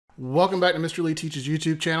Welcome back to Mr. Lee Teaches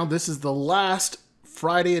YouTube channel. This is the last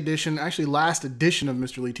Friday edition, actually last edition of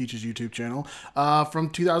Mr. Lee Teaches YouTube channel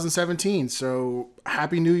from 2017. So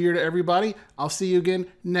happy new year to everybody. I'll see you again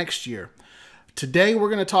next year. Today we're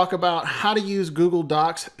going to talk about how to use Google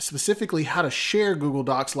Docs, specifically how to share Google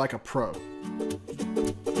Docs like a pro.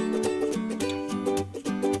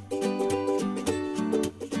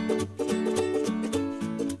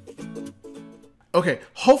 Okay,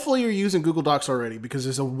 hopefully you're using Google Docs already because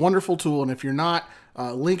it's a wonderful tool. And if you're not,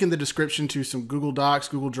 link in the description to some Google Docs,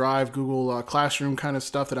 Google Drive, Google Classroom kind of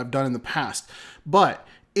stuff that I've done in the past. But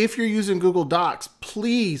if you're using Google Docs,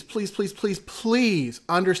 please, please, please, please, please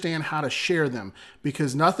understand how to share them,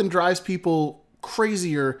 because nothing drives people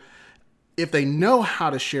crazier if they know how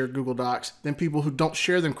to share Google Docs than people who don't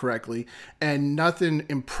share them correctly, and nothing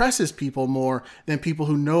impresses people more than people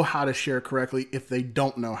who know how to share correctly if they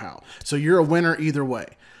don't know how. So you're a winner either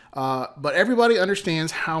way. But everybody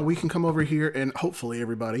understands how we can come over here, and hopefully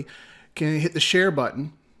everybody can hit the share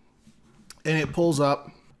button, and it pulls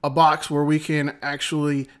up a box where we can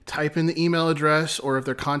actually type in the email address, or if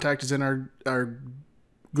their contact is in our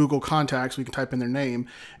Google contacts, we can type in their name,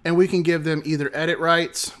 and we can give them either edit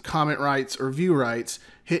rights, comment rights, or view rights.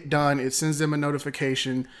 Hit done. It sends them a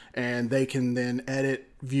notification, and they can then edit,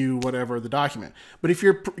 view, whatever the document. But if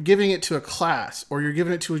you're giving it to a class, or you're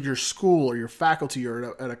giving it to your school or your faculty,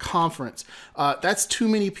 or at a conference, that's too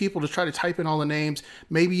many people to try to type in all the names.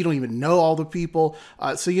 Maybe you don't even know all the people.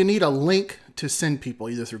 So you need a link to send people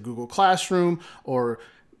either through Google Classroom, or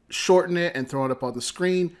shorten it and throw it up on the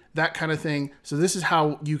screen, that kind of thing. So this is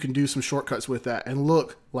how you can do some shortcuts with that and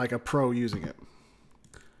look like a pro using it.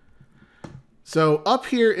 So up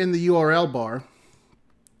here in the URL bar,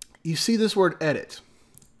 you see this word edit.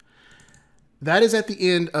 That is at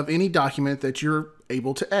the end of any document that you're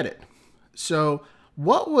able to edit. So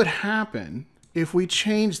what would happen if we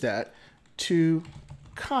change that to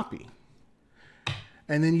copy?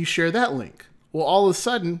 And then you share that link. Well, all of a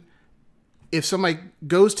sudden, if somebody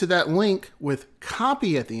goes to that link with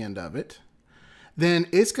copy at the end of it, then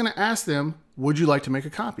it's going to ask them, would you like to make a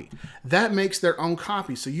copy? That makes their own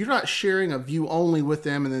copy. So you're not sharing a view only with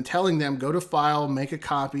them and then telling them, go to file, make a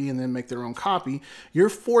copy, and then make their own copy. You're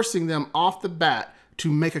forcing them off the bat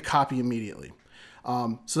to make a copy immediately.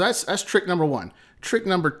 So that's trick number one. Trick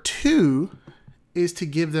number two is to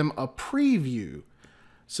give them a preview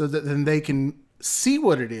so that then they can see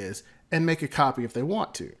what it is and make a copy if they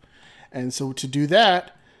want to. And so to do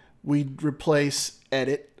that, we replace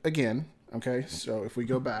edit again. Okay, so if we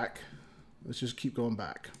go back, let's just keep going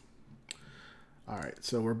back. All right,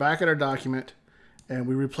 so we're back at our document, and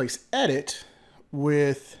we replace edit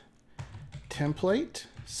with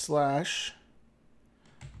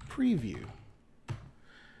template/preview.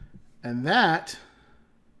 And that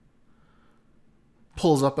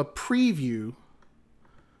pulls up a preview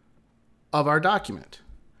of our document.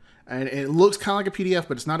 And it looks kind of like a PDF,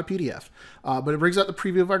 but it's not a PDF. But it brings out the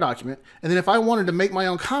preview of our document. And then if I wanted to make my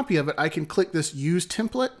own copy of it, I can click this Use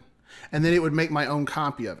Template, and then it would make my own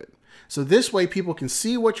copy of it. So this way people can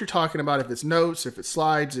see what you're talking about, if it's notes, if it's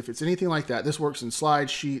slides, if it's anything like that. This works in slides,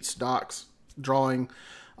 sheets, docs, drawing.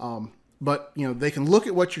 But you know, they can look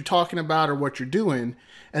at what you're talking about or what you're doing,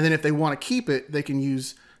 and then if they want to keep it, they can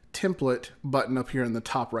use Template button up here in the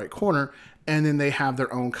top right corner, and then they have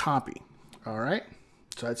their own copy. All right.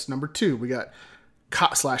 So that's number two. We got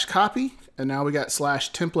 /copy, and now we got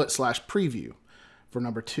 /template/preview for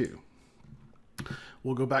number two.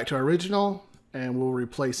 We'll go back to our original, and we'll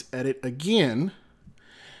replace edit again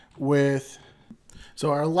with,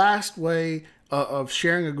 so our last way of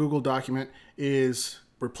sharing a Google document is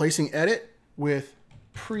replacing edit with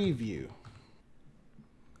preview.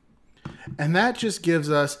 And that just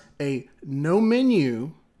gives us a no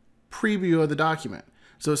menu preview of the document.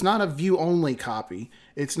 So it's not a view only copy.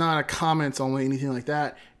 It's not a comments only, anything like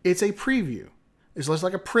that. It's a preview. It's just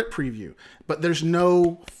like a print preview, but there's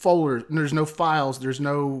no folder, there's no files, there's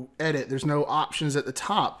no edit, there's no options at the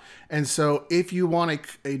top. And so if you want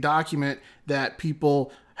a document that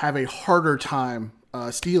people have a harder time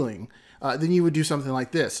stealing, then you would do something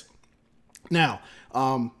like this. Now,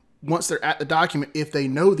 once they're at the document, if they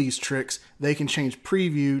know these tricks, they can change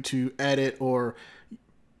preview to edit, or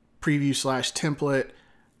preview/template,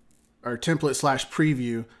 or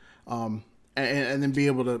template/preview, and then be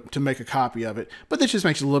able to make a copy of it. But this just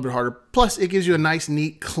makes it a little bit harder. Plus, it gives you a nice,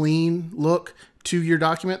 neat, clean look to your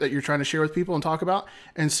document that you're trying to share with people and talk about.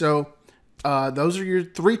 And so those are your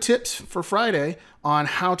 3 tips for Friday on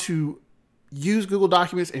how to use Google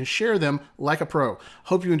Documents and share them like a pro.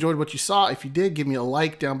 Hope you enjoyed what you saw. If you did, give me a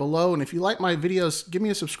like down below. And if you like my videos, give me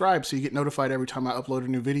a subscribe so you get notified every time I upload a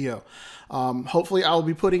new video. Hopefully I will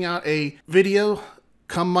be putting out a video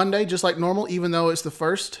come Monday, just like normal, even though it's the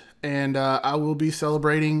 1st. And I will be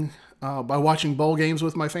celebrating by watching bowl games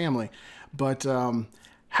with my family. But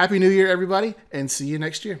Happy New Year, everybody, and see you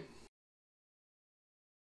next year.